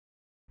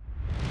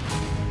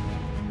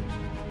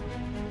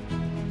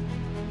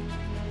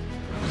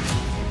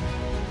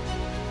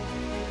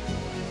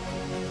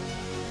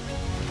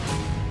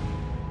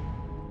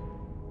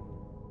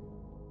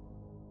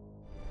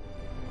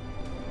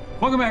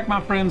Welcome back, my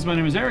friends. My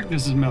name is Eric.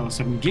 This is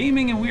Mello7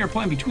 Gaming, and we are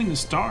playing Between the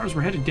Stars.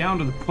 We're headed down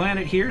to the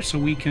planet here so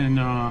we can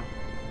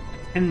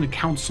end the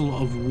Council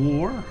of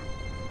War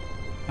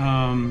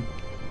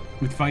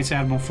with Vice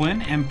Admiral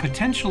Flynn, and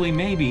potentially,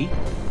 maybe,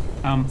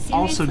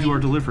 also do our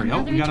delivery.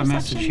 Oh, we got a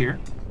message here.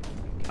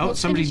 Oh,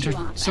 somebody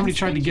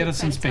tried to get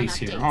us in space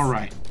here. All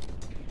right.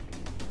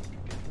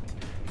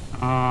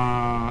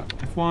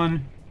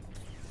 F1.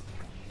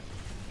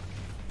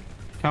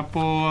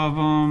 Couple of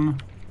them.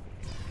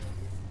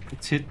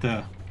 Let's hit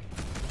the...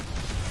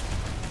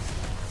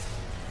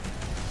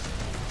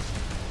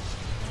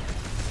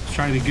 Let's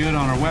try the good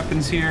on our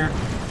weapons here.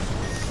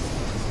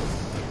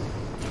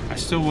 I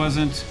still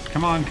wasn't.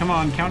 Come on, come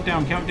on.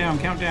 Countdown, countdown,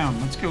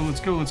 countdown. Let's go, let's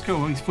go, let's go.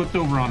 Oh, he's flipped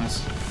over on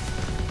us.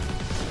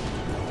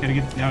 Gotta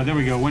get... Oh, there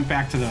we go. Went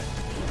back to the...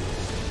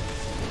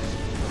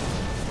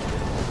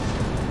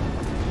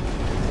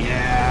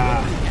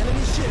 Yeah. The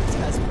enemy ships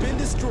has been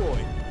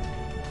destroyed.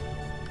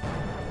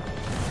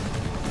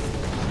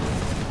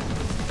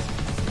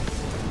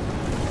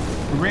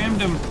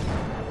 Rammed him.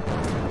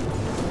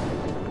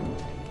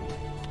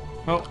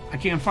 Oh, I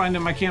can't find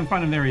him. I can't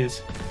find him. There he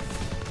is.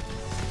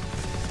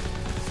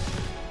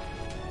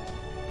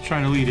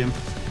 Trying to lead him.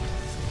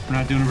 We're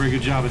not doing a very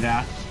good job of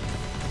that.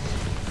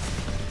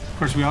 Of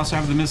course, we also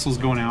have the missiles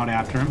going out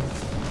after him.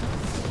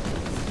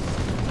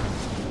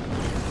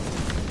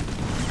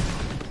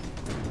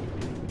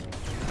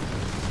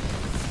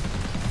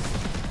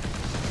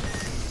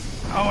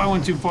 Oh, I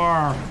went too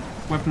far.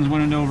 Weapons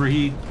went into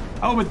overheat.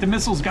 Oh, but the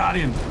missiles got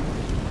him.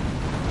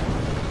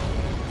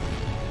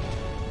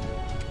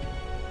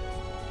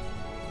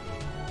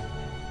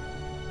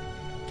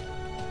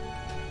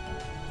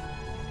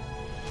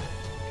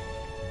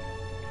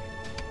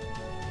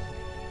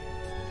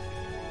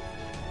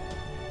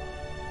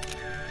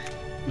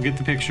 Get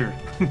the picture.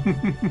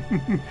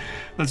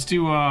 Let's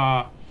do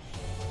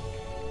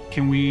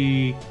can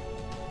we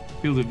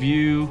feel the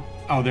view?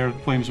 Oh, there, the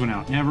flames went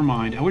out. Never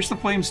mind. I wish the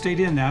flames stayed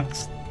in.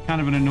 That's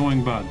kind of an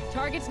annoying bug.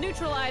 Targets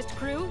neutralized,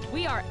 crew.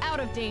 We are out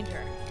of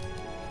danger.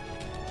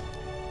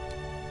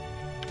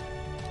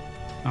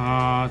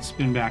 Let's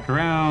spin back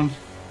around.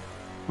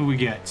 What do we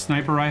get?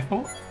 Sniper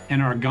rifle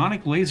and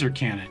organic laser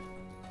cannon.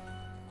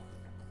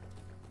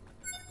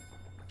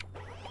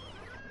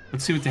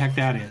 Let's see what the heck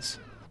that is.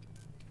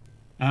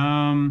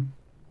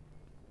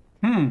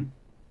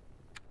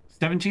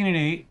 17 and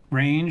 8,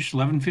 range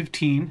 11,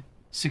 15,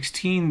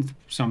 16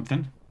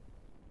 something.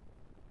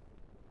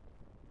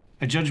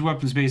 I judge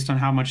weapons based on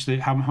how much they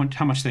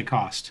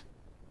cost.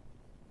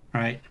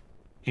 Right?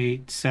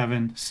 8,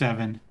 7,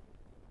 7,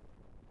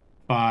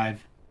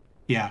 5.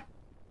 Yeah.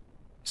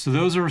 So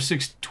those are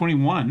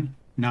 621.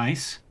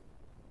 Nice.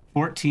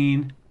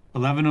 14,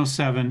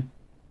 1107,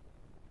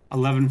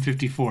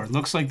 1154. It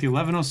looks like the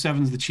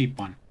 1107 is the cheap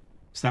one.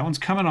 So that one's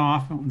coming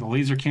off, the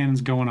laser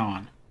cannon's going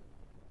on.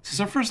 Is this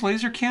our first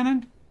laser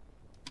cannon?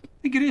 I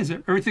think it is.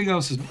 Everything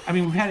else is... I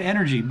mean, we've had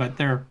energy, but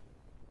they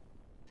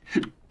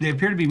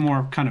appear to be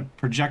more kind of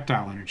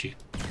projectile energy.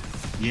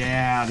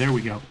 Yeah, there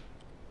we go.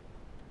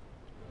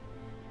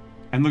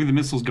 And look at the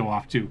missiles go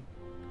off, too.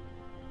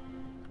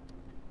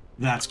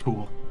 That's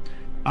cool.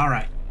 All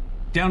right.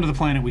 Down to the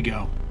planet we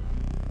go.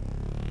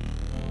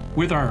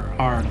 With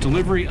our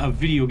delivery of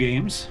video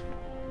games...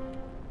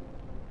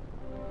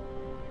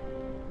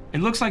 It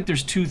looks like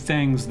there's two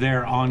things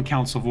there on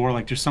Council of War,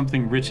 like there's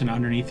something written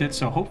underneath it,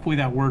 so hopefully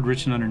that word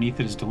written underneath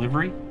it is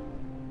delivery.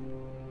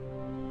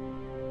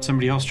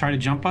 Somebody else try to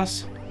jump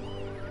us?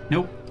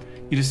 Nope.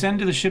 You descend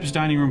to the ship's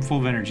dining room full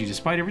of energy.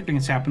 Despite everything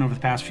that's happened over the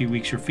past few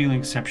weeks, you're feeling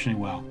exceptionally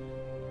well.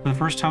 For the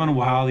first time in a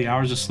while, the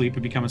hours of sleep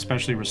have become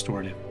especially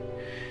restorative.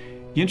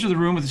 You enter the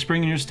room with a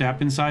spring in your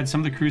step. Inside, some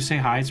of the crew say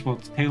hi while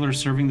Taylor is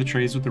serving the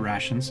trays with the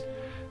rations.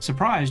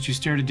 Surprised, you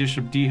stare at a dish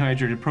of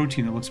dehydrated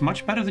protein that looks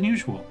much better than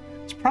usual.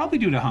 It's probably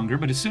due to hunger,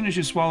 but as soon as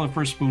you swallow the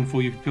first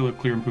spoonful, you can feel a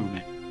clear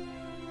improvement.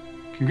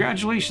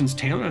 Congratulations,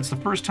 Taylor. That's the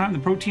first time the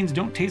proteins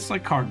don't taste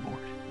like cardboard.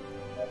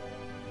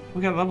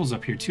 We got levels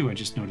up here, too, I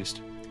just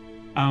noticed.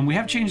 We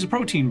have changed the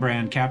protein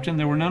brand, Captain.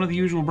 There were none of the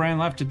usual brand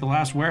left at the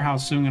last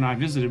warehouse Sung and I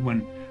visited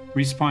when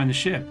resupplying the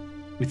ship.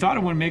 We thought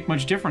it wouldn't make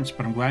much difference,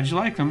 but I'm glad you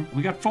like them.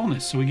 We got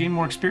fullness, so we gained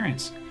more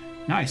experience.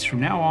 Nice. From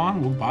now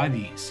on, we'll buy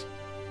these.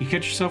 You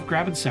catch yourself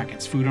grabbing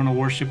seconds. Food on a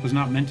warship was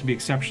not meant to be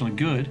exceptionally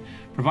good,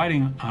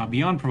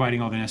 beyond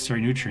providing all the necessary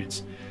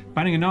nutrients.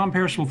 Finding a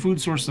non-perishable food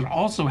source that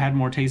also had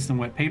more taste than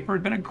wet paper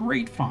had been a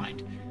great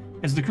find.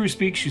 As the crew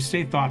speaks, you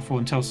stay thoughtful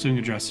until Sung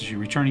addresses you,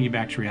 returning you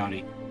back to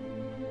reality.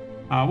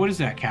 What is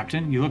that,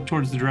 Captain? You look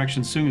towards the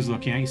direction Sung is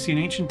looking at. You see an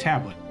ancient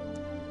tablet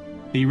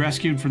that you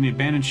rescued from the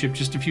abandoned ship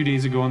just a few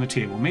days ago on the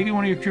table. Maybe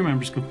one of your crew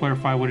members could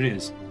clarify what it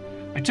is.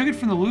 I took it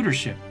from the looter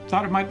ship.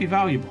 Thought it might be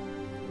valuable.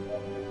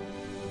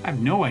 I have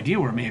no idea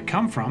where it may have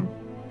come from,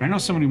 but I know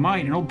someone who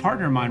might. An old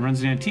partner of mine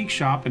runs an antique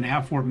shop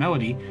in Fort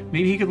Melody.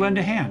 Maybe he could lend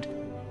a hand.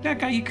 That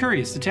got you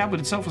curious. The tablet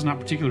itself was not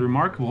particularly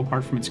remarkable,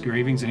 apart from its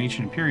engravings and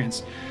ancient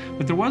appearance,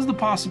 but there was the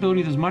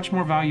possibility that it was much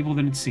more valuable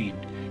than it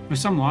seemed. If it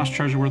was some lost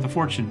treasure worth a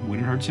fortune,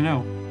 wouldn't hurt to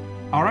know.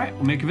 All right,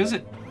 we'll make a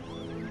visit.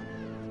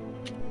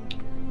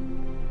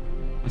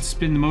 Let's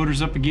spin the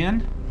motors up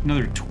again.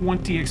 Another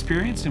 20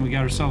 experience, and we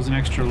got ourselves an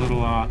extra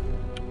little,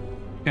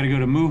 gotta go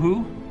to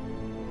IMHO.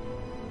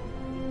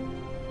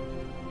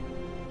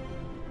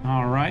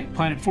 All right,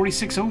 planet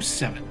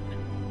 4607.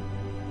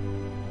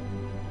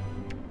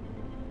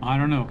 I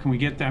don't know, can we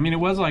get there? I mean, it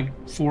was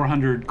like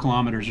 400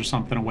 kilometers or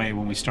something away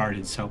when we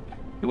started, so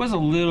it was a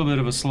little bit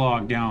of a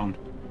slog down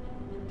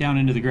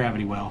into the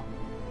gravity well.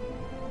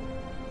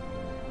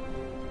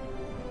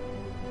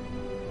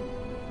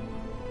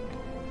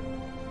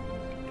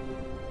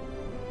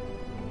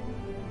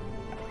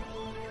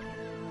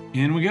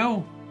 In we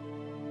go.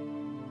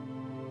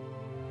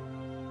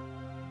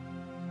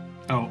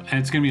 Oh, and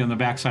it's going to be on the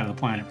backside of the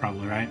planet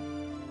probably, right?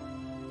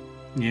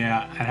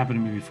 Yeah, that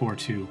happened to me before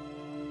too.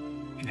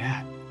 Look at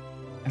that.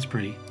 That's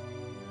pretty.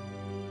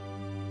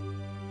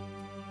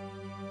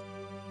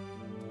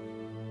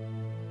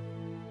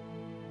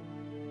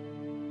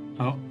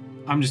 Oh,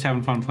 I'm just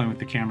having fun playing with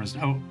the cameras.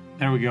 Oh,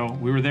 there we go.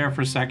 We were there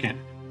for a second.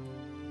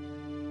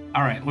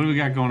 All right, what do we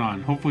got going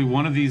on? Hopefully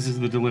one of these is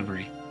the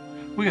delivery.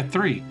 We got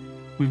 3.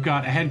 We've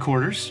got a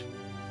headquarters.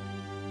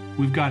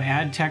 We've got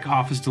ad tech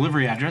office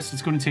delivery address.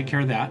 Let's go and take care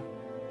of that.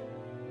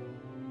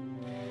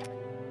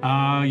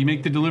 You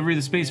make the delivery of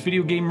the space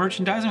video game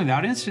merchandising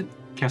without incident.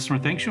 Customer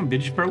thanks you and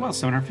bids you farewell.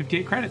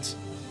 758 credits.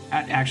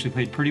 That actually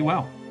played pretty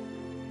well.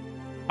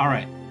 All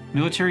right,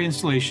 military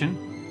installation.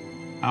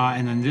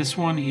 And then this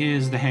one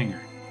is the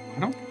hangar. I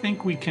don't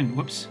think we can,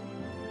 whoops.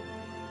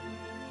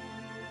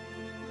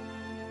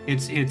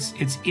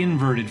 It's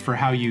inverted for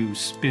how you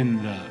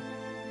spin the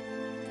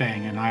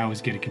thing, and I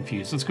always get it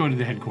confused. Let's go to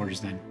the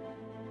headquarters then.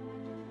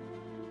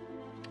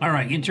 All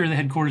right, enter the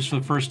headquarters for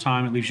the first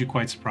time. It leaves you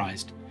quite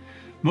surprised.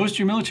 Most of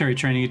your military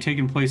training had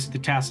taken place at the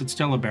Tacit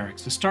Stella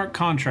barracks, a stark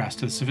contrast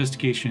to the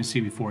sophistication you see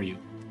before you.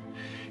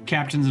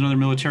 Captains and other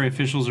military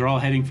officials are all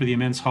heading for the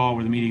immense hall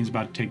where the meeting is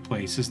about to take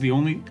place. This is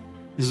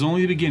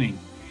only the beginning.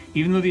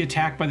 Even though the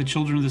attack by the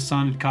Children of the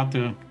Sun had caught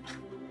the...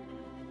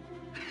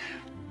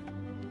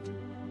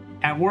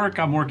 At work,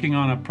 I'm working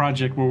on a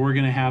project where we're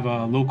going to have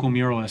a local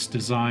muralist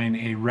design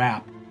a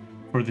wrap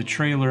for the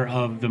trailer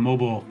of the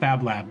mobile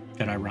fab lab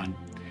that I run.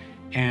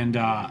 And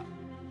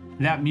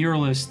that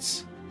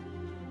muralist's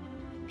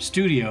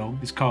studio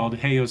is called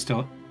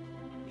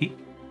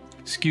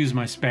excuse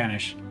my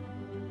Spanish.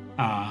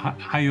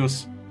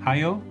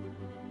 Hayo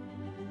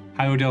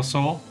del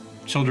Sol,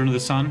 Children of the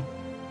Sun.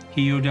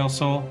 Hayo del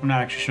Sol. I'm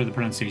not actually sure the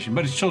pronunciation,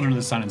 but it's Children of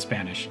the Sun in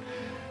Spanish.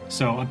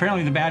 So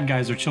apparently the bad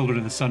guys are Children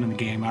of the Sun in the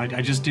game. I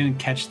just didn't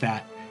catch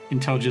that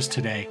until just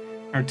today,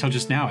 or until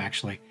just now,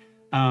 actually.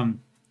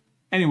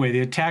 Anyway, the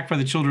attack by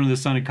the Children of the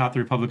Sun had caught the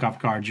Republic off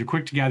guard. You're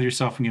quick to gather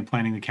yourself and get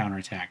planning the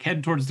counterattack.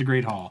 Head towards the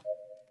Great Hall.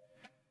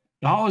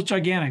 The hall is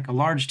gigantic. A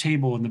large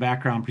table in the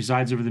background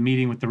presides over the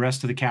meeting with the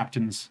rest of the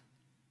captains.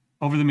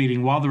 Over the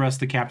meeting, while the rest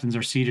of the captains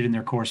are seated in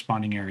their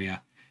corresponding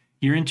area.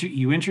 You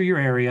enter your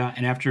area,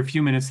 and after a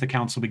few minutes, the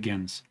council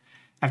begins.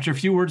 After a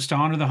few words to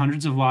honor the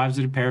hundreds of lives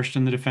that have perished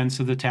in the defense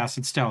of the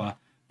Tacit Stella,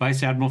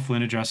 Vice Admiral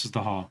Flynn addresses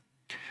the hall.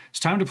 It's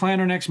time to plan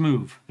our next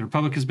move. The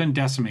Republic has been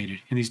decimated.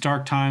 In these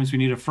dark times, we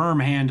need a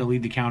firm hand to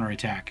lead the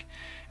counterattack.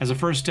 As a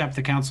first step,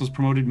 the council has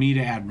promoted me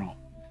to Admiral.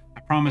 I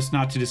promise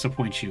not to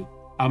disappoint you.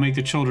 I'll make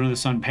the Children of the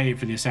Sun pay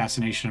for the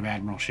assassination of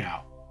Admiral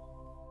Shao.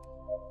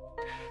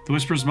 The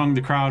whispers among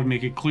the crowd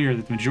make it clear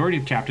that the majority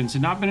of captains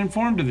had not been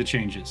informed of the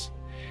changes.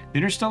 The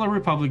Interstellar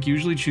Republic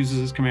usually chooses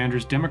its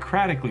commanders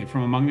democratically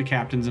from among the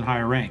captains in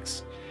higher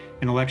ranks.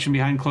 An election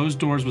behind closed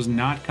doors was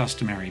not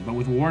customary, but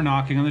with war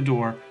knocking on the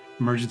door,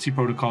 emergency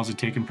protocols had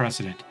taken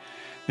precedent.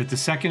 That the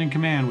second in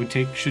command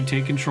should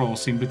take control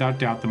seemed without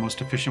doubt the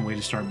most efficient way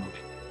to start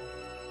moving.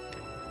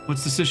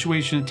 What's the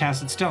situation at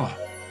Tacit Stella?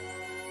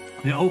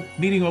 The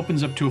meeting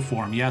opens up to a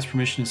forum. You ask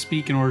permission to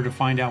speak in order to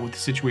find out what the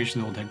situation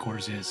of the old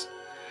headquarters is.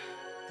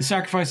 The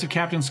sacrifice of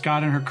Captain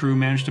Scott and her crew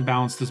managed to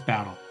balance this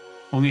battle.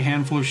 Only a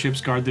handful of ships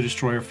guard the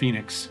Destroyer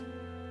Phoenix.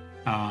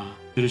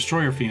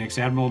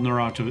 Admiral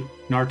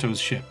Narto's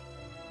ship.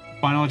 The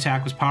final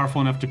attack was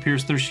powerful enough to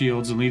pierce their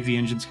shields and leave the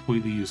engines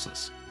completely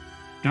useless.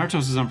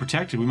 Nartos is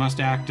unprotected. We must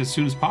act as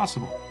soon as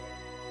possible.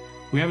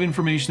 We have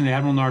information that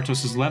Admiral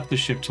Nartos has left the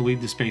ship to lead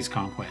the space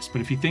conquest,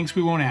 but if he thinks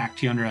we won't act,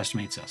 he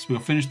underestimates us. We'll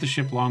finish the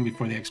ship long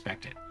before they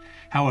expect it.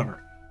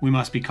 However, we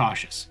must be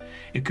cautious.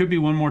 It could be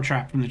one more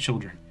trap from the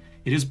children.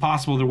 It is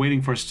possible they're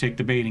waiting for us to take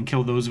the bait and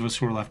kill those of us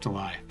who are left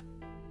alive.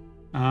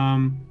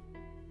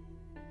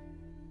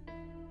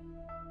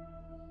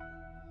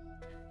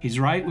 He's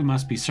right, we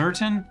must be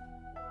certain.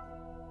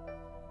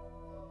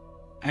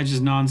 That's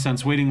just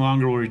nonsense. Waiting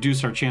longer will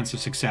reduce our chance of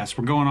success.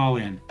 We're going all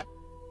in.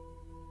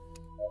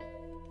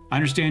 I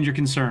understand your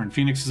concern.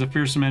 Phoenix is a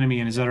fearsome enemy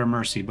and is at our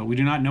mercy, but we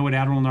do not know what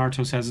Admiral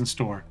Nartos has in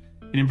store.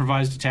 An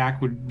improvised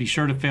attack would be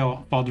sure to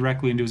fall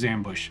directly into his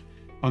ambush.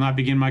 I'll not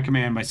begin my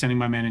command by sending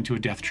my men into a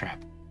death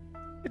trap.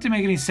 It didn't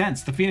make any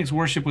sense. The Phoenix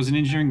warship was an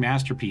engineering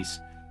masterpiece.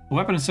 A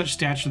weapon of such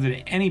stature that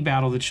in any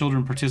battle the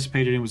children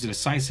participated in was a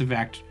decisive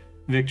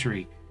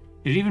victory.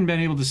 It had even been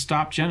able to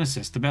stop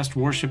Genesis, the best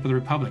warship of the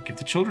Republic. If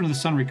the Children of the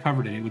Sun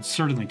recovered it, it would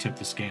certainly tip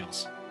the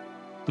scales.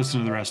 Listen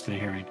to the rest of the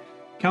hearing.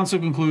 Council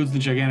concludes the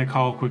gigantic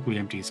hall quickly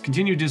empties.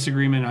 Continued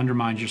disagreement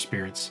undermines your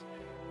spirits.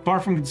 Far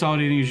from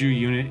consolidating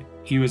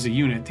you as a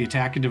unit, the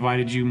attack had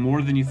divided you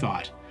more than you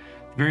thought.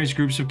 The various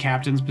groups of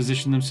captains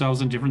positioned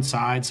themselves on different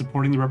sides,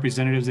 supporting the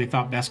representatives they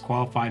thought best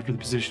qualified for the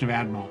position of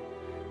admiral.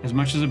 As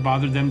much as it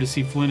bothered them to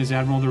see Flynn as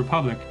admiral of the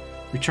Republic,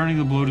 returning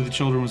the blow to the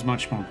children was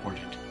much more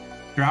important.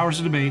 After hours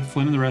of debate,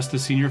 Flynn and the rest of the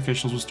senior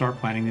officials would start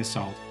planning the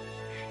assault.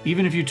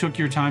 Even if you took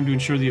your time to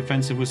ensure the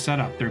offensive was set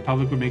up, the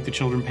Republic would make the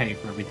children pay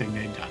for everything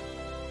they had done.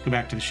 Go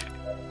back to the ship.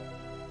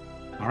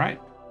 All right.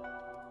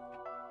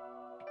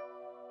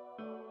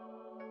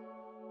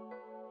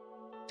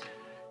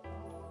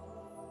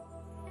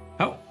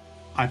 Oh,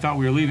 I thought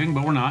we were leaving,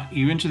 but we're not.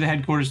 You enter the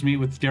headquarters to meet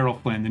with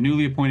Daryl Flynn, the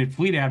newly appointed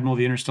Fleet Admiral of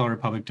the Interstellar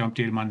Republic, to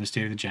update him on the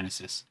state of the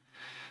Genesis.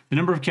 The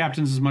number of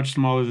captains is much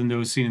smaller than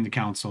those seen in the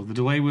Council. The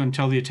delay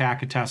until the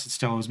attack at Tasset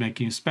Stella was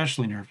making you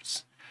especially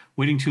nervous.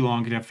 Waiting too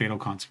long could have fatal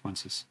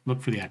consequences.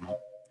 Look for the Admiral.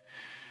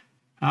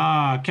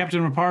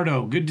 Captain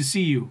Rapardo, good to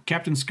see you.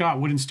 Captain Scott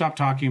wouldn't stop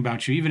talking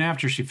about you even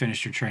after she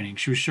finished her training.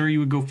 She was sure you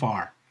would go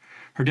far.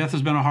 Her death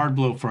has been a hard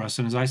blow for us,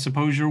 and as I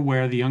suppose you're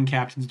aware, the young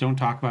captains don't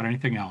talk about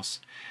anything else.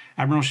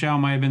 Admiral Shao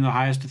might have been the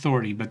highest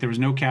authority, but there was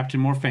no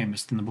captain more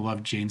famous than the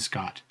beloved Jane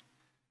Scott.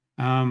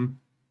 That's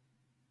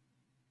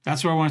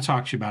what I want to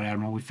talk to you about,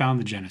 Admiral. We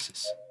found the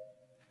Genesis.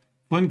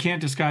 Flynn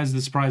can't disguise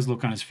the surprised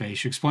look on his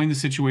face. You explained the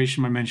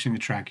situation by mentioning the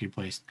track you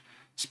placed.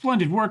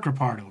 Splendid work,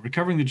 Rapardo.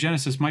 Recovering the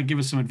Genesis might give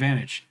us some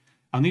advantage.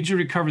 I'll need you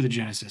to recover the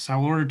Genesis. I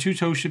will order 2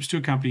 tow ships to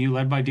accompany you,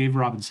 led by Dave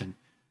Robinson.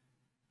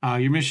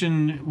 Your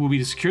mission will be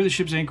to secure the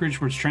ship's anchorage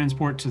for its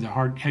transport to the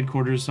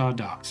headquarters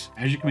docks.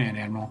 As you command,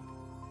 Admiral.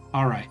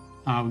 All right.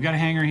 We got a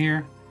hangar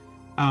here.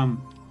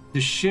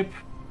 The ship...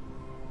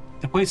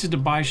 The places to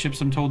buy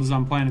ships, I'm told, is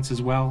on planets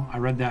as well. I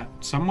read that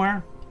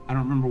somewhere. I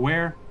don't remember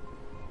where.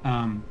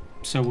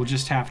 So we'll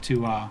just have to,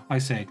 like I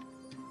say,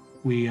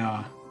 we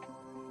don't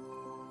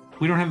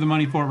have the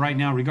money for it right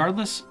now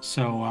regardless,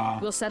 so...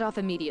 We'll set off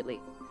immediately.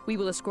 We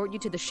will escort you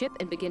to the ship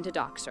and begin to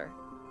dock, sir.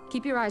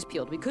 Keep your eyes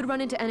peeled. We could run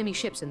into enemy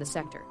ships in the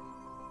sector.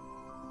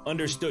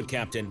 Understood,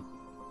 Captain.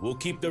 We'll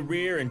keep the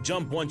rear and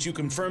jump once you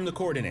confirm the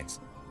coordinates.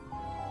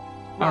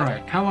 All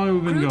right, how long have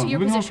we been Crew going? to your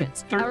We've been going for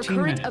positions. 13 Our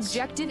current minutes.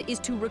 objective is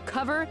to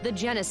recover the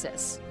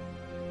Genesis.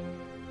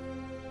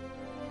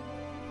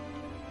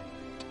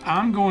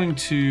 I'm going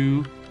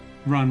to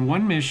run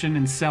one mission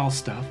and sell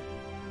stuff.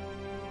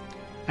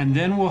 And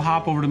then we'll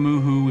hop over to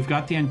Moohoo. We've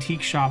got the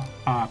antique shop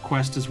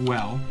quest as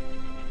well.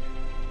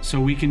 So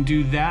we can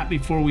do that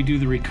before we do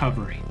the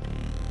recovery.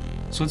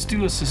 So let's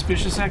do a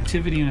suspicious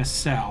activity and a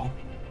sell.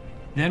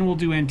 Then we'll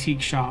do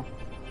antique shop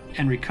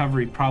and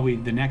recovery probably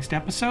the next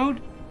episode.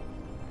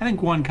 I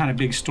think one kind of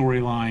big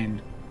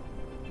storyline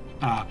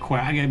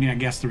quest. I mean, I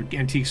guess the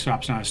antique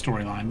shop's not a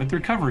storyline, but the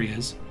recovery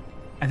is.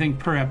 I think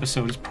per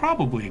episode is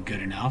probably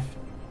good enough.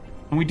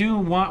 And we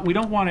don't want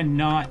to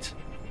not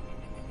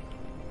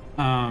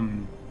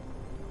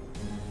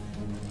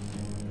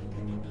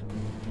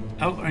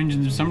oh,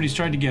 engines, somebody's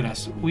tried to get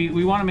us.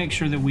 We want to make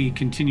sure that we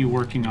continue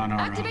working on our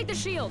Activate the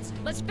shields.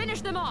 Let's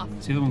finish them off.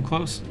 is the other one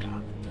close? No.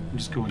 I'm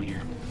just going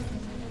here.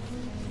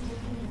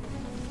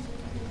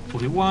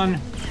 We'll hit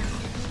one.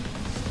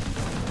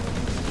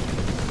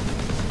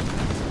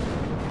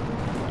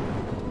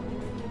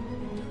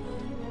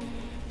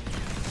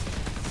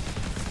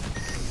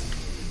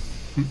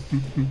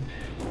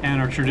 And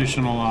our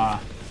traditional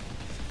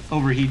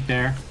overheat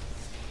there.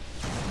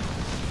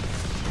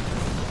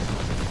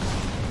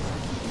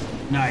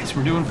 Nice,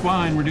 we're doing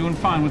fine, we're doing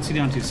fine. What's he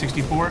down to,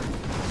 64?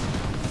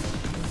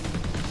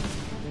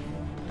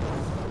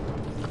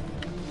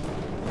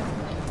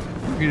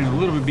 We're getting a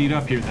little bit beat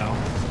up here, though.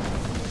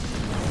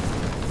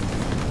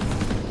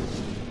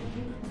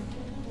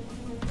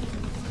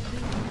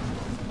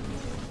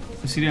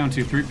 What's he down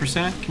to,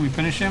 3%? Can we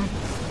finish him?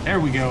 There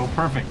we go,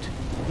 perfect.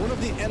 One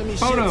of the enemy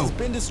Photo. ships has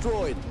been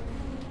destroyed.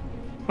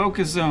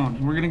 Focus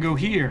zone. We're gonna go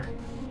here.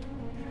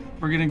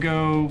 We're gonna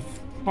go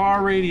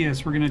far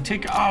radius. We're gonna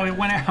take. Oh, it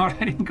went out.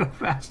 I didn't go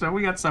fast enough.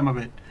 We got some of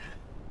it.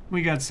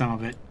 We got some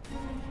of it.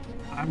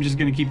 I'm just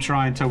gonna keep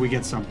trying until we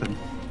get something.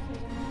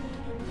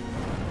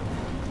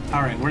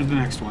 All right, where's the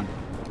next one?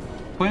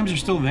 Flames are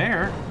still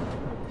there.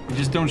 They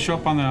just don't show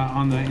up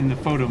in the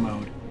photo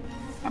mode.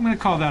 I'm gonna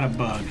call that a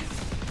bug.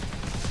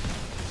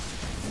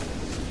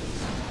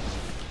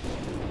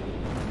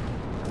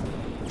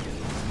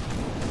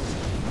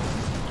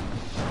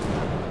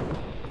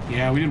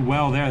 Yeah, we did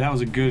well there. That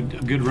was a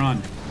good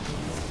run.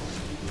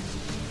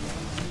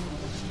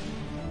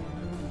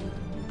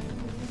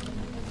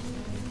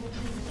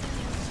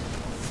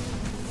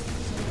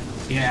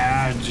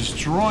 Yeah,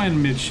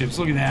 destroying midships.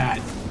 Look at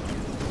that.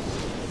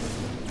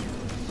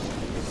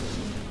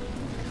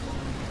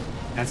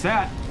 That's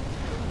that.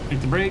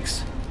 Hit the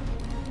brakes.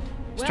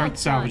 Start the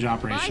salvage done.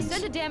 operations. I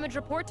send a damage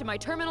report to my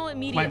terminal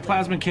immediately. Light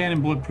plasma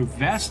cannon, bulletproof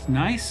vest.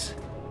 Nice.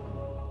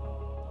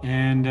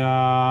 And,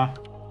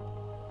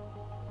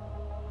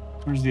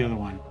 where's the other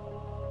one?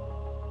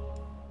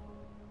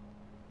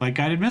 Light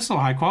guided missile,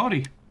 high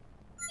quality.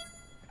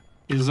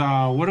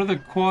 What are the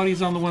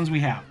qualities on the ones we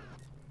have?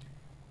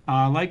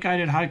 Light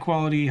guided, high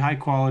quality, high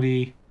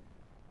quality.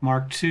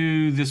 Mark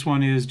 2. This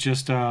one is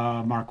just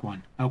Mark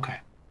 1. Okay.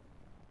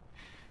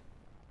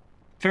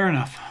 Fair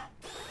enough.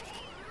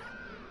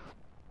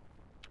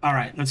 All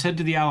right, let's head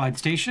to the Allied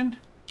station.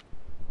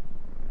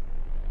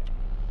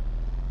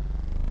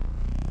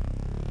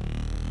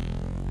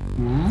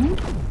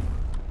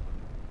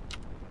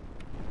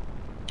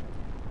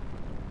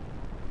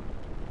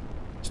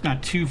 It's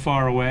not too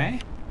far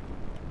away.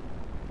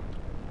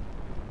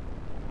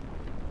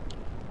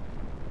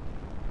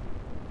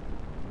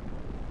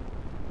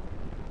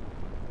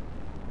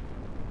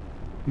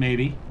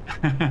 Maybe.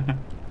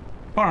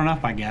 Far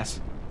enough, I guess.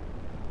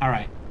 All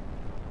right.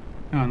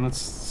 Come on,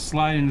 let's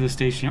slide into the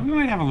station. We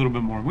might have a little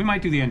bit more. We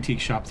might do the antique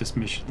shop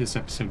this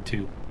episode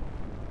too.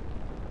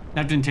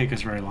 That didn't take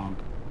us very long.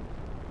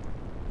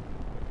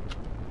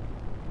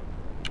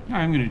 All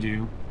right, I'm gonna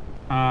do.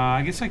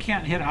 I guess I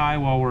can't hit I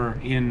while we're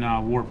in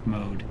warp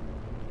mode.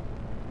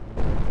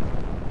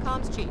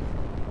 Comms Chief,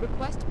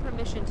 request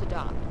permission to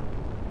dock.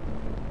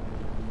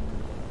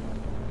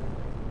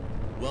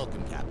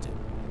 Welcome, Captain.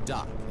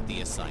 Dock at the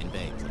assigned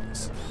bay,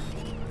 please.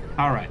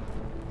 All right.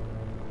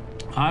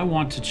 I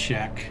want to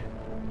check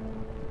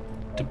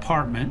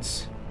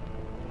departments,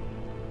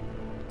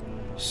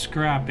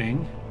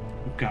 scrapping.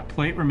 We've got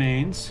plate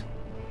remains.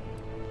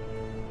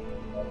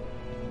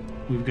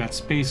 We've got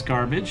space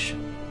garbage.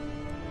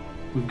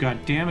 We've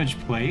got damage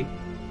plate.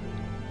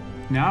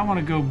 Now I want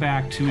to go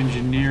back to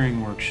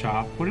engineering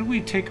workshop. What did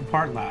we take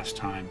apart last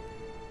time?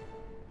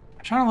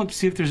 I'm trying to look to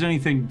see if there's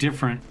anything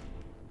different.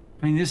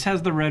 I mean, this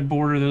has the red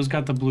border, those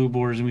got the blue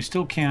borders, and we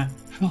still can't...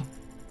 Oh,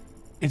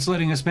 it's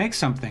letting us make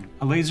something.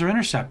 A laser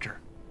interceptor.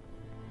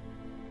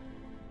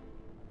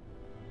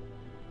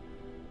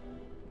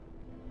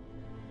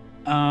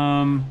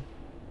 Can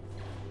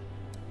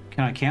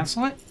I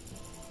cancel it?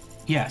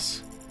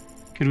 Yes.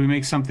 Could we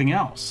make something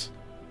else?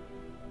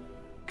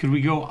 Could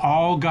we go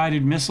all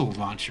guided missile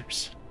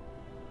launchers?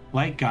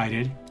 Light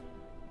guided.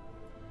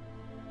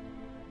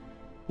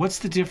 What's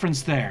the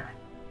difference there?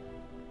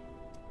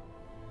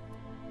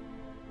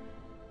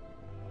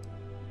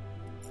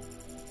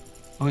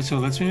 Okay, so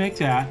lets me make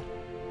that.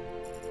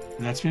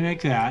 Lets me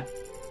make that.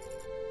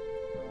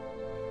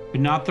 But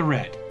not the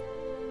red.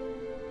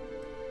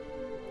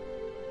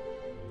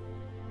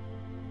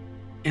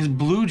 Is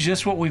blue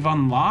just what we've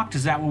unlocked?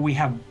 Is that what we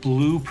have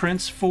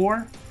blueprints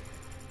for?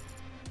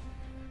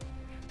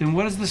 Then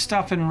what is the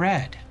stuff in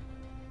red?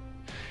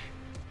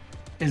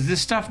 Is this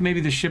stuff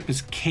maybe the ship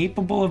is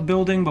capable of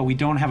building, but we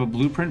don't have a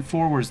blueprint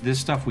for, whereas this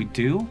stuff we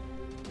do?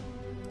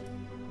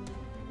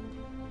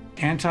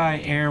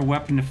 Anti-air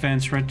weapon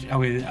defense.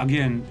 Okay,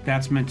 again,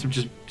 that's meant to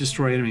just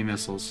destroy enemy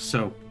missiles.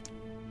 So,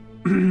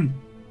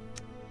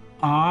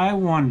 I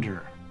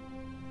wonder,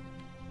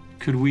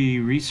 could we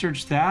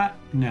research that?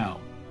 No.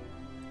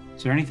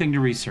 Is there anything to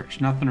research?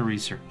 Nothing to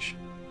research.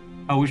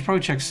 Oh, we should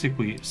probably check sick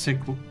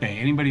bay.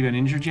 Anybody been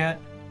injured yet?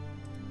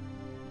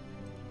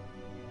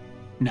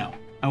 No.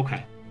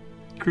 Okay.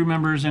 Crew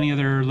members, any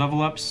other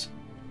level ups?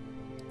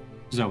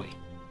 Zoe.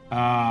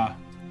 Yeah,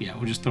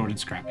 we'll just throw it in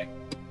scrapping.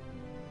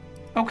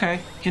 Okay,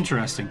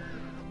 interesting.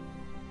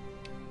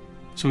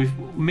 So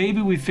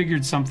maybe we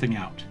figured something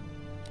out.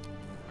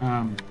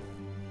 Let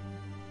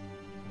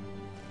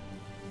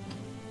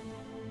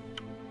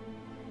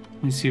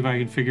me see if I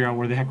can figure out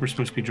where the heck we're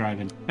supposed to be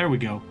driving. There we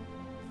go.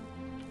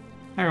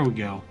 There we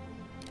go.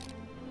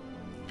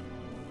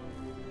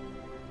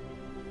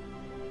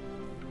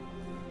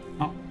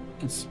 Oh,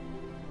 let's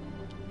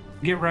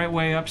get right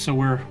way up so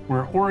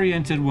we're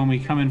oriented when we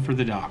come in for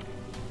the dock.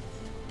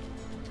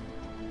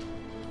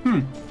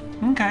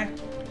 Okay.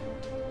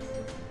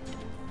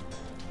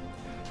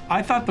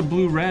 I thought the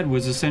blue-red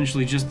was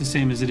essentially just the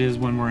same as it is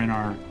when we're in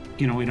our,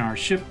 in our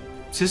ship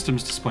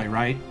systems display,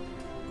 right?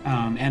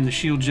 And the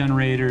shield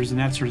generators and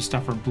that sort of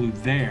stuff are blue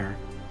there,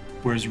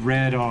 whereas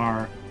red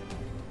are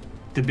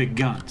the big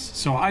guns.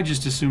 So I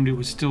just assumed it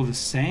was still the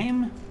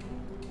same,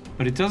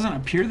 but it doesn't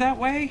appear that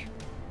way.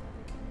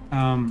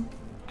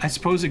 I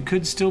suppose it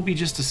could still be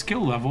just a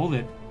skill level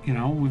that,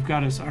 we've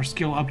got our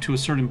skill up to a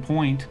certain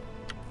point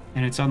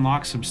and it's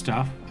unlocked some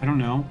stuff. I don't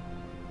know.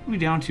 What are we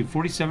down to?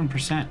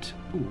 47%.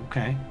 Ooh,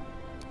 okay.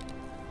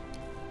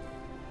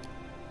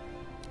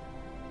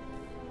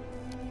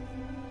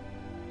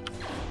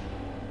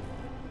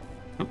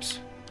 Oops.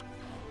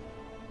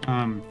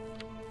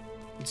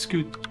 Let's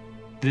scoot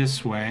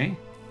this way.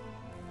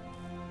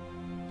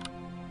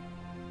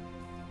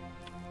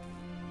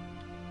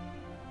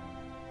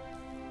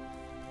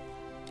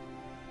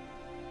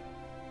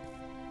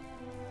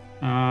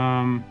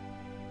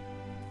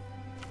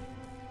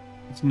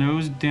 It's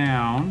nose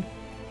down.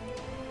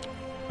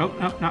 Oh,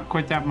 no, not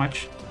quite that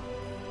much.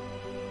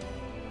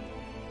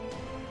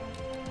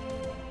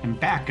 And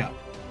back up.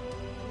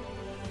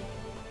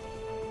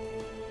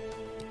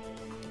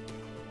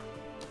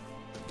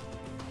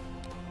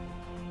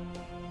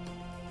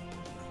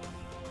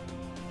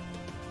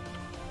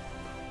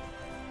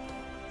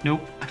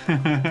 Nope.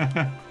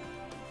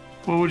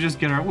 Well, we'll just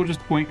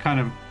point kind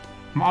of...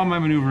 All my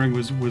maneuvering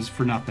was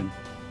for nothing.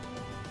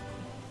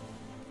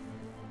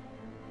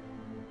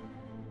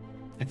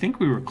 I think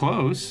we were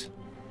close.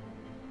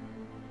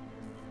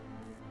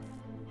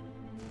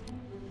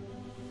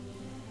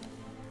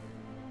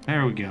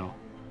 There we go.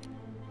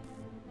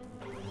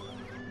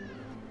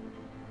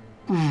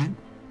 And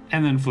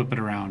then flip it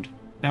around.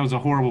 That was a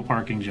horrible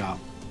parking job.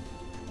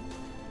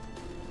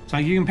 It's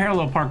like you can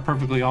parallel park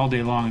perfectly all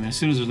day long, and as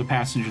soon as there's a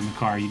passenger in the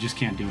car, you just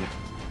can't do it.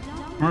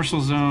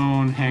 Commercial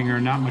zone, hangar,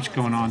 not much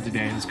going on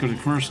today. Let's go to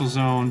the commercial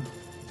zone.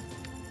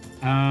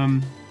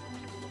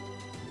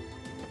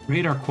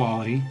 Radar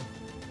quality.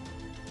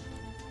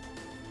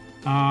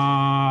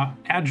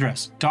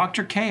 Address,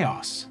 Dr.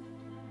 Chaos.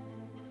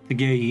 The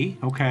Gay,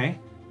 okay.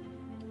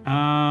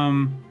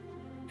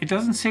 It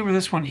doesn't say where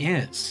this one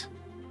is.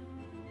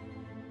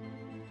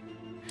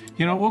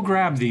 You know, we'll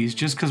grab these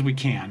just because we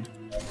can.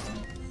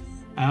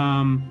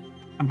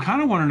 I'm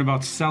kind of wondering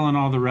about selling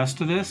all the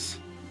rest of this.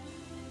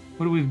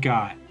 What do we've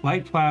got?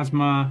 Light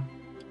plasma,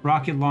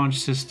 rocket launch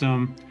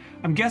system.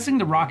 I'm guessing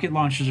the rocket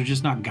launchers are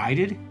just not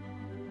guided.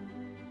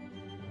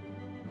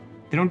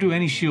 They don't do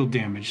any shield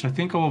damage. I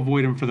think I'll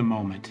avoid them for the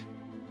moment.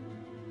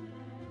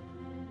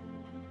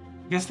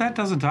 I guess that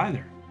doesn't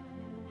either.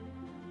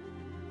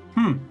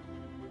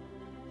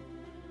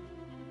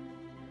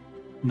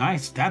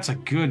 Nice. That's a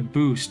good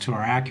boost to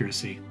our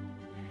accuracy.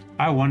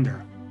 I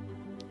wonder.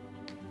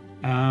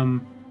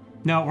 No,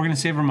 we're going to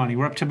save our money.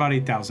 We're up to about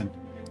 8,000.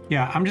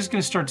 Yeah, I'm just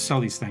going to start to sell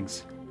these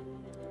things.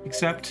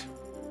 Accept.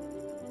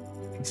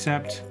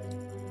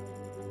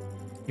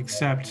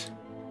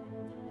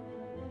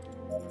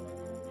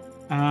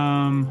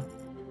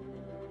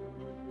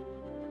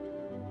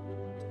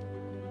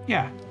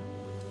 Yeah.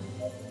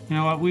 You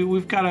know what?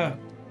 We've done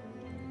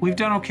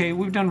okay.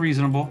 We've done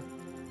reasonable.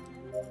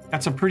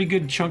 That's a pretty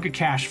good chunk of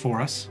cash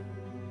for us.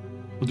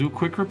 We'll do a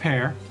quick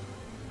repair.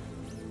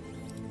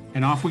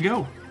 And off we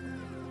go.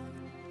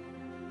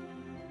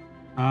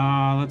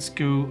 Let's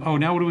go. Oh,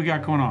 now what do we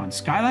got going on?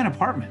 Skyline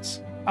Apartments.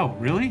 Oh,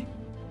 really?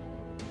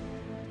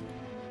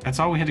 That's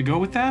all we had to go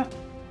with that?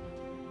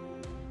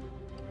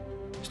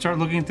 Start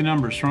looking at the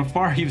numbers. From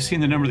afar, you've seen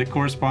the number that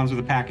corresponds with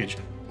the package.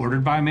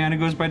 Ordered by a man who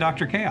goes by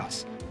Dr.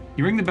 Chaos.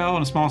 You ring the bell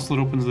and a small slit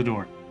opens the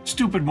door.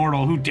 Stupid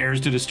mortal, who dares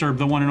to disturb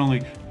the one and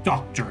only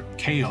Dr.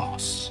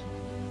 Chaos?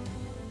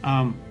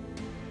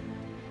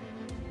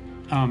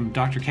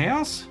 Dr.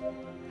 Chaos?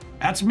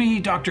 That's me,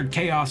 Dr.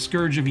 Chaos,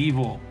 Scourge of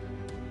Evil,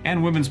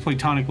 and women's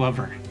platonic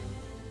lover.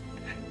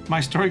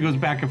 My story goes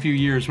back a few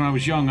years. When I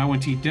was young, I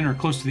went to eat dinner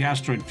close to the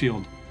asteroid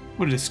field.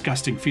 What a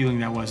disgusting feeling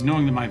that was,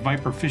 knowing that my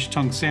Viper fish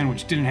tongue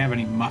sandwich didn't have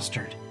any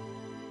mustard.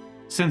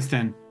 Since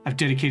then, I've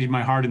dedicated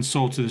my heart and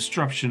soul to the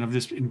destruction of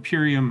this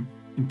imperial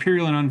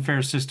and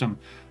unfair system,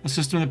 a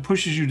system that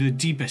pushes you to the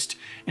deepest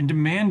and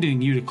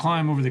demanding you to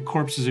climb over the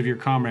corpses of your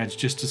comrades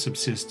just to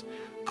subsist.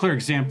 A clear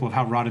example of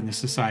how rotten this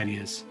society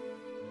is.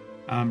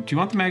 Do you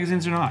want the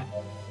magazines or not?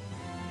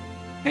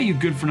 Hey, you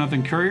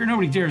good-for-nothing courier,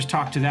 nobody dares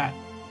talk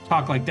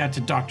like that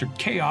to Dr.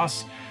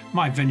 Chaos.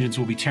 My vengeance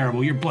will be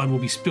terrible. Your blood will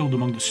be spilled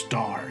among the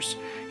stars.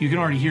 You can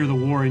already hear the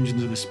war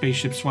engines of the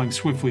spaceships flying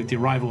swiftly at the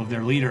arrival of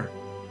their leader.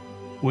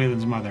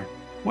 Wayland's mother.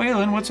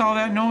 Wayland, what's all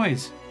that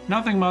noise?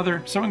 Nothing,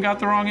 Mother. Someone got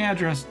the wrong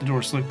address. The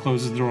door slit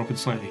closes, the door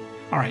opens slightly.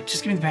 All right,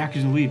 just give me the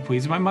package and leave,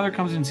 please. If my mother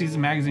comes in and sees the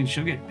magazine,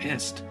 she'll get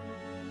pissed.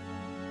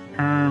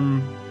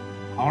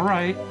 All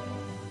right.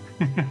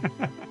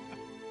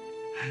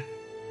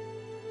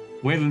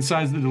 Wayland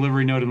signs the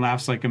delivery note and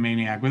laughs like a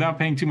maniac. Without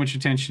paying too much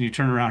attention, you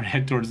turn around and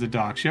head towards the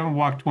docks. You haven't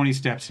walked 20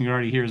 steps and you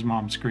already hear his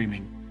mom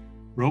screaming.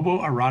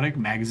 Robo-erotic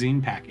magazine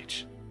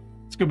package.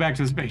 Let's go back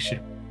to the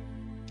spaceship.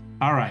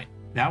 All right,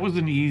 that was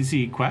an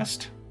easy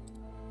quest.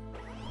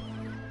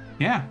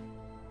 Yeah.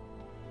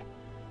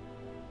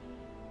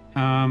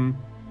 And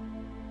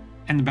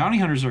the bounty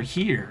hunters are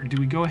here.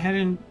 Do we go ahead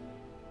and...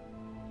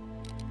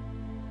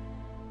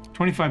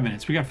 25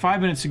 minutes. We got 5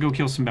 minutes to go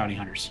kill some bounty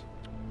hunters.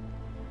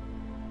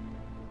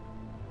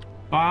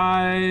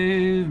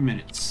 5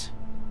 minutes.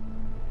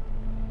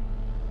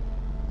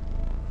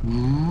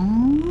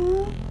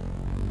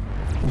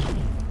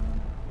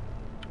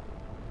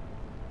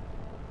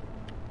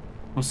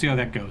 We'll see how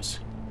that goes.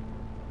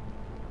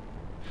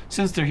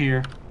 Since they're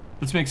here,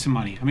 let's make some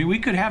money. I mean, we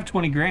could have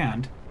 20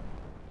 grand.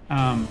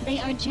 They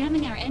are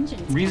jamming our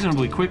engines.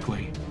 Reasonably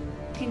quickly.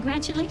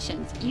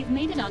 Congratulations, you've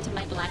made it onto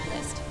my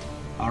blacklist.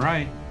 All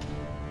right.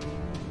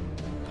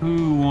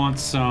 Who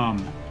wants some?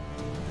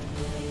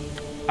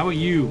 How about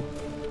you?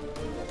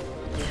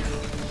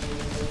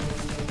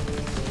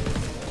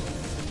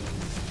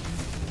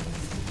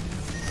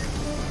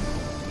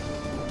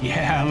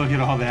 Yeah, look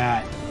at all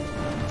that.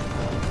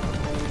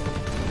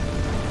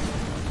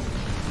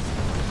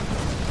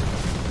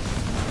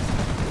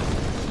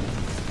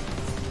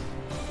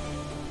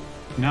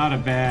 Not a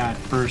bad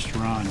first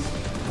run.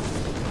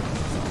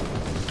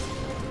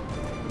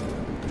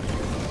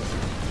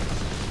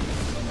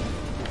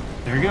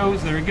 There he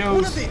goes, there he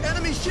goes. One of the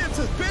enemy ships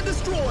has been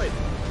destroyed.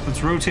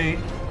 Let's rotate.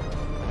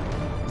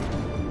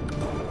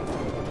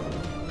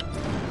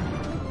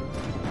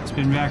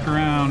 Spin back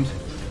around.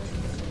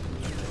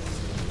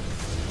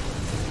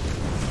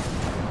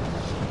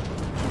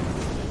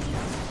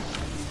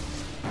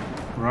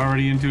 We're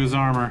already into his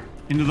armor.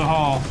 Into the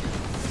hall.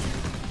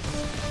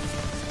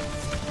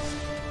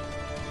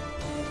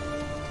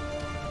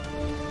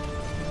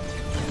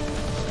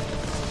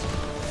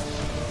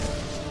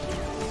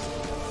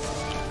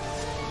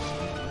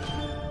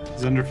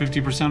 He's under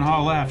 50%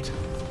 haul left.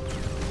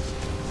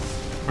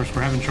 Of course,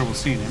 we're having trouble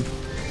seeing him.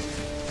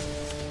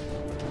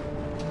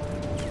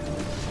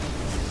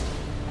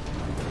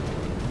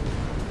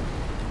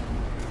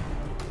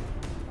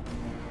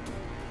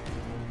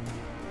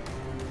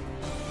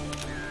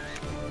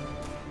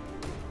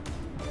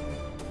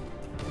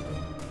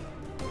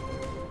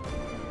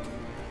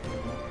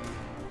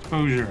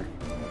 Exposure.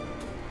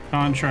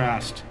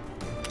 Contrast.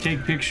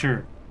 Take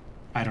picture.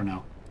 I don't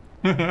know.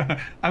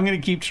 I'm gonna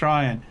keep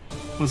trying.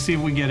 We'll see if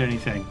we get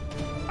anything.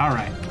 All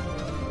right.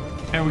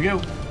 There we go.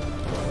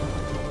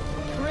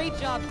 Great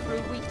job,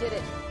 crew. We did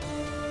it.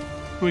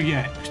 What do we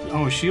get?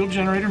 Oh, a shield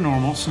generator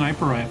normal,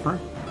 sniper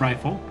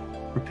rifle,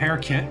 repair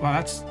kit.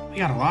 Wow, we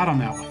got a lot on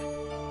that one.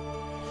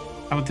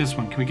 How about this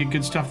one? Can we get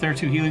good stuff there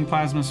too? Healing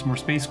plasma, some more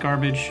space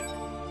garbage.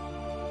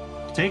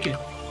 Take it.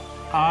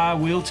 I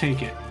will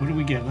take it. What do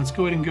we get? Let's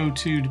go ahead and go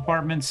to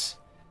departments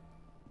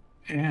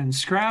and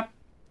scrap.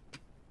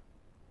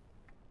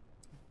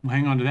 We'll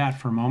hang on to that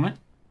for a moment.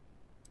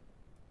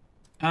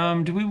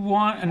 Do we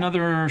want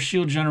another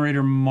shield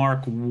generator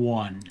Mark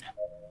 1?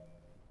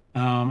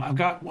 I've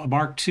got a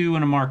Mark 2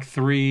 and a Mark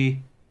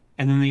 3,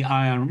 and then the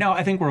ion. No,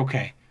 I think we're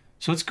okay.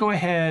 So let's go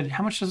ahead.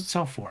 How much does it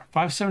sell for?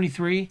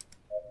 $573?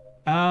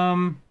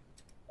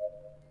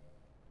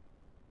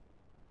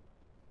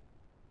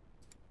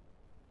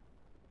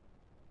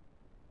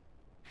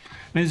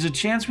 I mean, there's a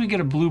chance we get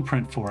a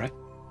blueprint for it.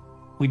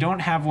 We don't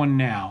have one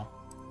now.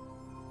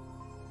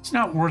 It's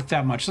not worth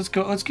that much. Let's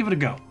go. Let's give it a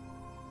go.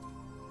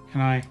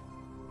 Can I?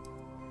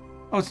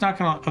 Oh, it's not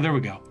gonna. Oh, there we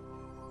go.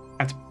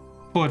 I have to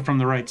pull it from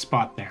the right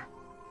spot there.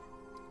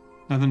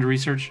 Nothing to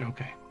research.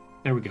 Okay,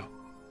 there we go.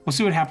 We'll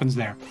see what happens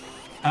there.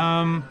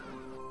 But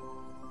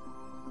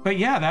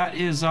yeah, that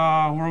is. Where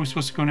are we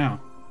supposed to go now?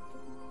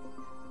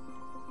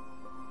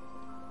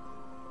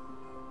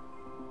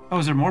 Oh,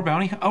 is there more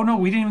bounty? Oh no,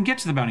 we didn't even get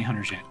to the bounty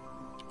hunters yet.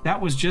 That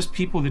was just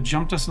people that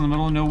jumped us in the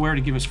middle of nowhere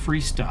to give us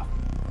free stuff.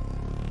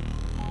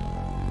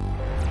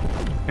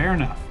 Fair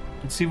enough.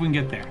 Let's see if we can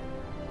get there.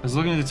 I was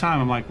looking at the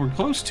time. I'm like, we're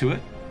close to it.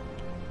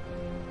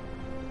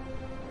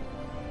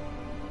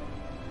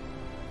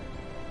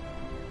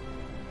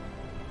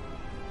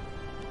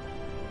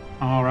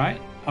 All right.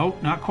 Oh,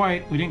 not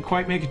quite. We didn't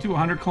quite make it to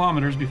 100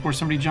 kilometers before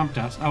somebody jumped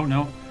us. Oh,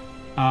 no.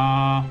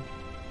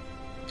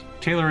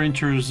 Taylor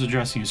enters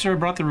addressing you. Sir, I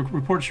brought the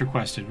reports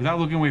requested. Without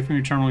looking away from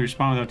your terminal, you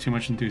respond without too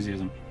much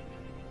enthusiasm.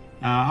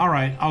 All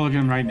right. I'll look at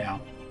him right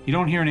now. You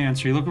don't hear an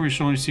answer. You look over your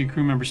shoulder and see a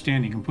crew member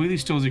standing, completely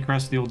still as he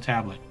caresses the old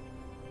tablet.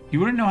 You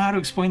wouldn't know how to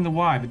explain the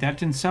why, but that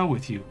didn't sell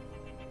with you.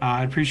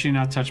 I'd appreciate you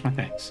not touch my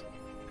thanks.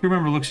 Crew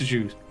member looks at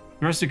you.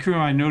 The rest of the crew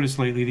I noticed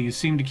lately that you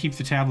seem to keep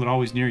the tablet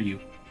always near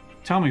you.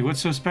 Tell me, what's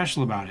so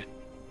special about it?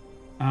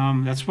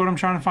 That's what I'm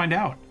trying to find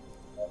out.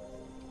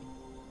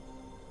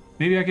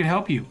 Maybe I could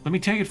help you. Let me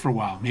take it for a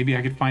while. Maybe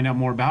I could find out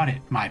more about it,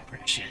 my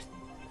precious.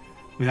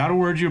 Without a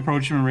word, you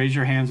approach him and raise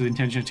your hands with the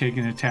intention of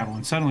taking the tablet,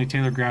 and suddenly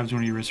Taylor grabs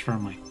one of your wrists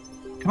firmly.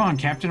 Come on,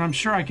 Captain, I'm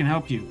sure I can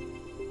help you.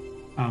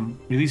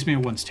 Release me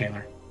at once,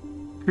 Taylor.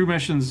 Crew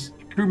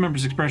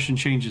member's expression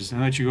changes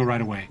and let you go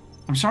right away.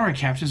 I'm sorry,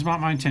 Captain, it's not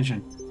my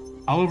intention.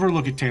 I'll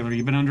overlook it, Taylor.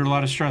 You've been under a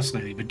lot of stress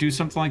lately, but do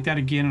something like that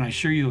again, and I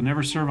assure you you'll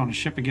never serve on a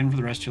ship again for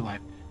the rest of your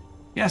life.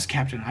 Yes,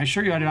 Captain, I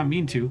assure you I did not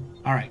mean to.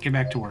 All right, get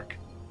back to work.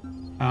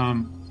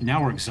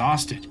 Now we're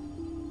exhausted.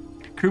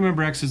 Crew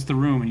member exits the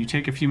room, and you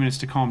take a few minutes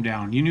to calm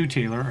down. You knew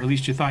Taylor, or at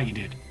least you thought you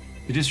did.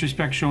 The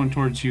disrespect shown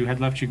towards you had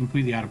left you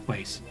completely out of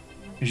place.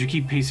 As you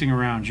keep pacing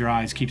around, your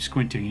eyes keep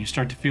squinting, and you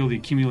start to feel the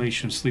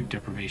accumulation of sleep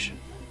deprivation.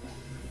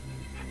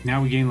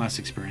 Now we gain less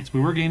experience. We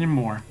were gaining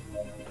more.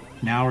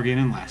 Now we're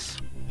gaining less.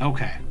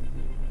 Okay.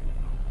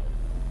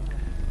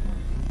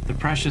 The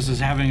precious is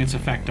having its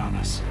effect on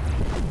us.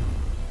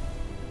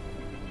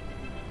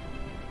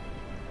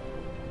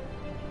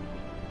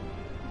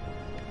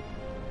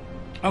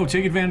 Oh,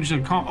 take advantage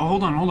of the calm. Oh,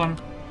 hold on.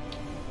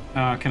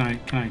 Can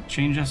I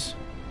change this?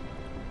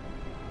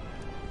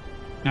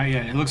 Not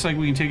yet. It looks like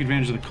we can take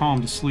advantage of the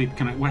calm to sleep.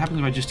 What happens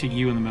if I just take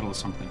you in the middle of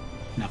something?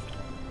 Nothing.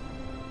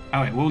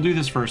 All right, we'll do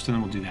this first, and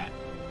then we'll do that.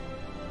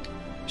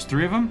 There's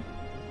 3 of them.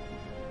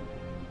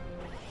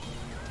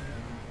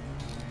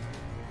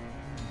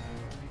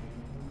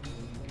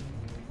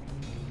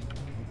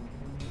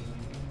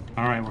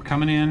 All right, we're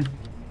coming in.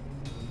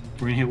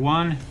 We're gonna hit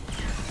 1.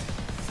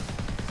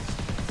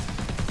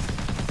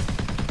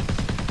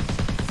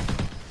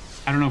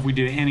 I don't know if we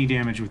did any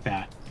damage with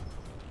that.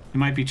 It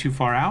might be too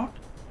far out.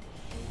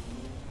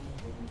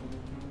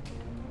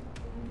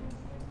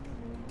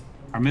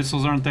 Our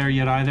missiles aren't there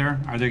yet either.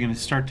 Are they going to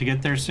start to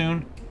get there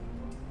soon?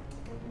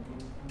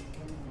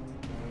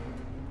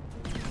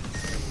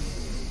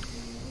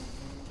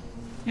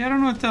 Yeah, I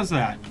don't know what does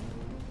that.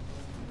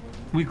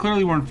 We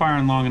clearly weren't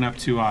firing long enough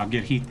to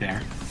get heat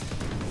there.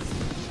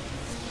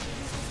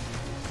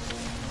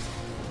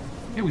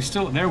 Yeah, we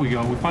still... There we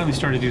go. We finally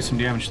started to do some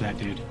damage to that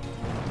dude.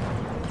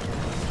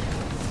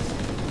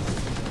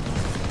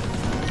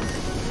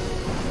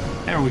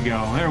 There we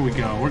go. There we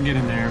go. We're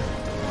getting there.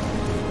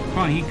 Come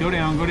on, heat. Go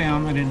down. Go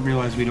down. I didn't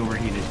realize we'd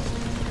overheated.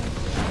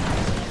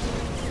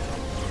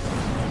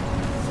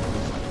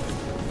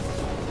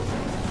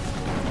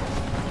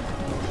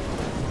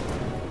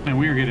 And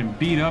we are getting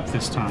beat up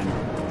this time.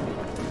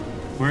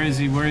 Where is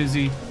he? Where is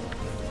he?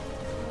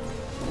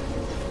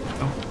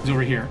 Oh, he's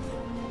over here.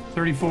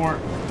 34.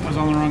 I was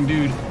on the wrong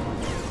dude.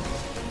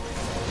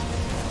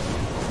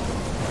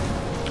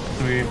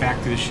 So we get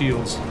back to the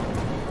shields.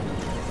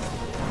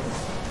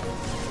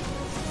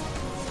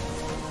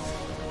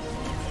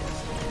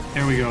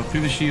 There we go.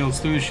 Through the shields.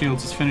 Through the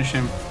shields. Let's finish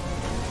him.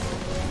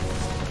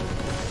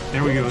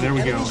 There we go. There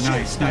we go.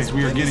 Nice. Nice.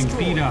 We are getting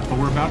beat up, but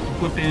we're about to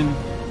flip in.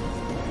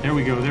 There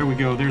we go. There we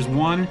go. There's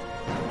one.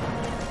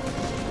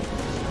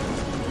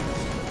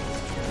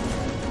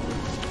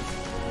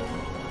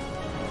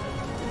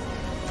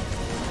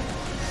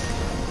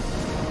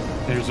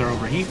 There's our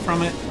overheat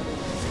from it.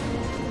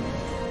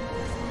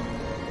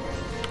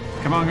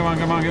 Come on, come on,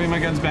 come on. Give me my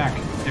guns back.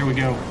 There we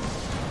go.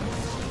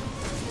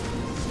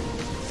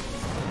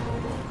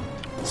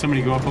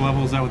 Somebody go up a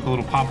level. Is that what the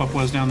little pop-up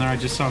was down there? I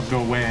just saw it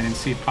go away. I didn't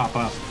see it pop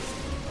up.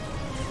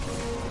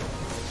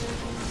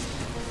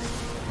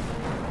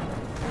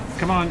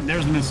 Come on.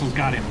 There's the missiles.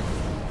 Got him.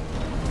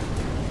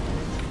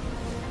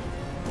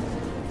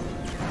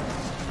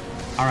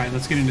 All right,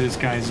 let's get into this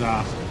guy's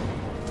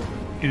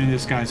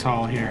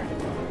haul here.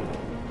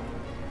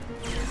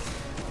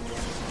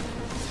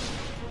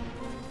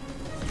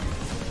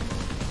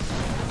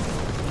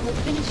 We'll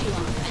finish you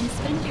off and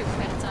spend your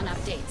credits on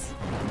updates.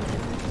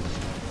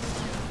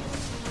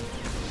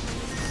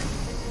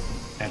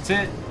 That's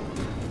it.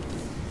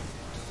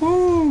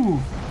 Woo!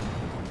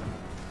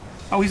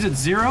 Oh, he's at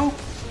 0?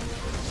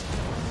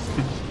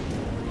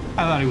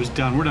 I thought he was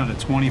done. We're down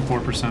to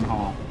 24%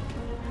 haul.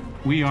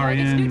 We are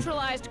Target's in...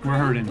 neutralized, crew. We're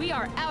hurting. We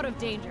are out of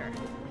danger.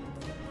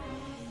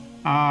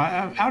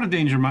 Out of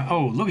danger.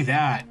 Oh, look at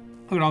that.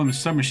 Look at all them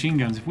submachine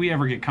guns. If we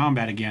ever get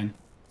combat again.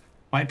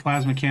 Light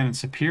plasma cannon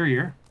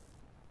superior.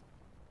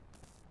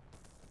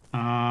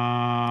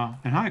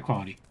 And high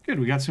quality. Good,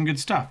 we got some good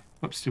stuff.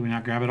 Whoops, did we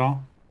not grab it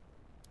all?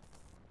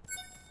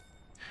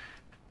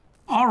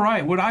 All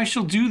right, what I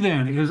shall do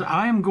then is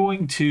I am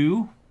going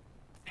to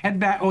head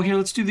back. Oh, here,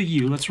 let's do the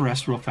U. Let's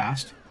rest real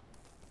fast.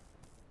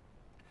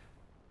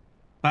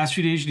 Last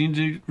few days, you need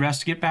to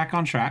rest to get back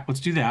on track. Let's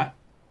do that.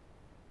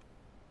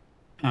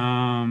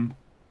 Long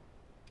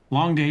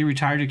day,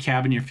 retire to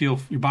cabin. Your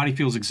body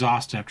feels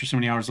exhausted after so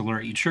many hours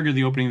alert. You trigger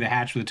the opening of the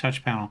hatch with a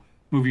touch panel.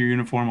 Move your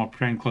uniform while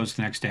preparing clothes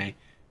the next day.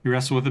 You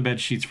wrestle with the bed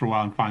sheets for a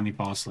while and finally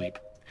fall asleep.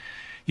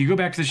 You go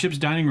back to the ship's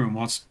dining room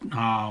whilst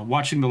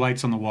watching the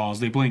lights on the walls.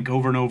 They blink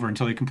over and over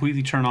until they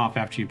completely turn off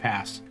after you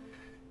pass.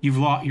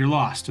 You're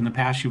lost, and the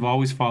path you've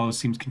always followed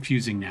seems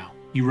confusing now.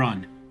 You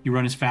run. You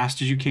run as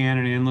fast as you can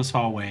in an endless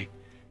hallway.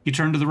 You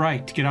turn to the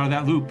right to get out of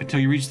that loop until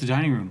you reach the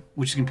dining room,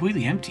 which is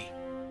completely empty.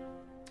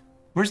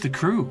 Where's the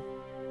crew?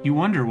 You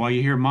wonder while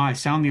you hear Mai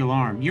sound the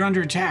alarm. You're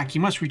under attack.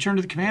 You must return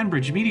to the command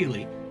bridge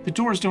immediately. The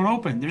doors don't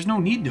open. There's no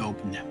need to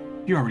open them.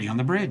 You're already on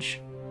the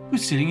bridge.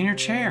 Who's sitting in your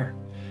chair?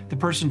 The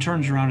person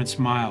turns around and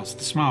smiles.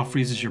 The smile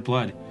freezes your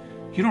blood.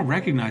 You don't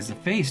recognize the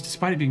face,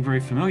 despite it being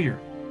very familiar.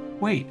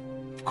 Wait,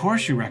 of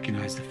course you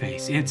recognize the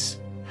face. It's...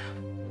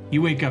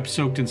 You wake up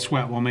soaked in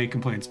sweat while May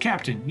complains.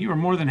 Captain, you are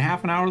more than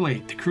half an hour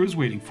late. The crew's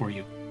waiting for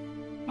you.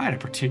 I had a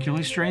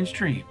particularly strange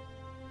dream.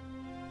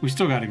 We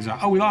still got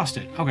exhausted. Oh, we lost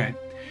it. Okay.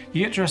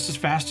 You get dressed as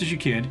fast as you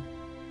can.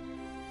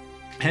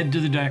 Head to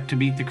the deck to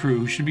meet the crew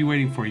who should be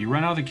waiting for you.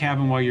 Run out of the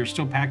cabin while you're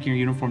still packing your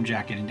uniform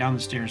jacket and down the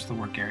stairs to the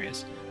work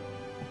areas.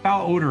 A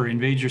foul odor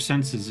invades your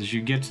senses as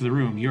you get to the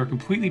room. You are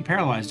completely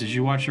paralyzed as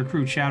you watch your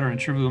crew chatter in a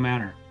trivial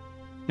manner.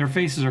 Their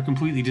faces are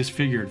completely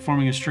disfigured,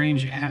 forming a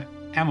strange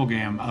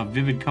amalgam of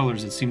vivid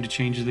colors that seem to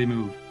change as they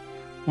move.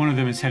 One of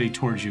them is heading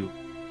towards you,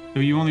 though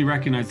you only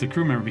recognize the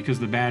crew member because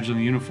of the badge on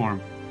the uniform.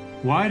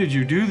 Why did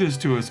you do this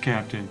to us,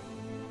 Captain?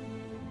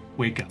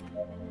 Wake up.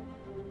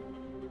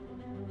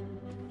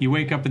 You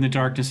wake up in the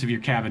darkness of your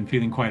cabin,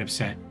 feeling quite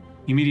upset.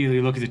 You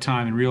immediately look at the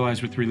time and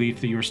realize with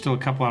relief that you are still a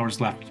couple hours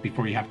left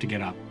before you have to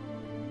get up.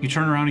 You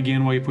turn around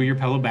again while you put your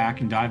pillow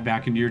back and dive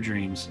back into your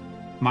dreams.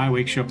 Mai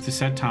wakes you up at the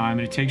set time,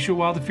 and it takes you a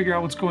while to figure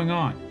out what's going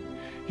on.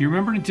 You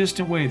remember in a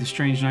distant way the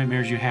strange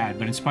nightmares you had,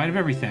 but in spite of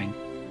everything,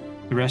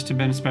 the rest have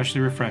been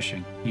especially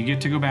refreshing. You get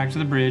to go back to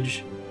the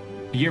bridge.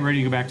 You get ready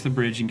to go back to the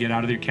bridge and get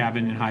out of your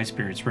cabin in high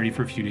spirits, ready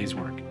for a few days'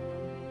 work.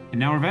 And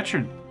now we're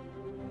veteran.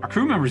 Our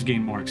crew members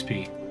gain more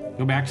XP.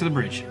 Go back to the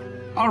bridge.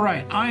 All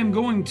right, I am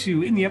going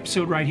to, in the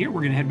episode right here,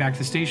 we're going to head back to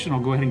the station. I'll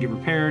go ahead and get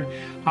repaired,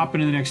 hop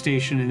into the next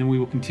station, and then we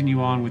will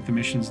continue on with the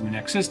missions in the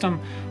next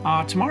system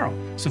tomorrow.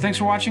 So thanks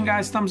for watching,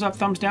 guys. Thumbs up,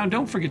 thumbs down.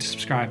 Don't forget to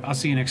subscribe. I'll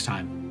see you next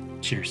time.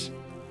 Cheers.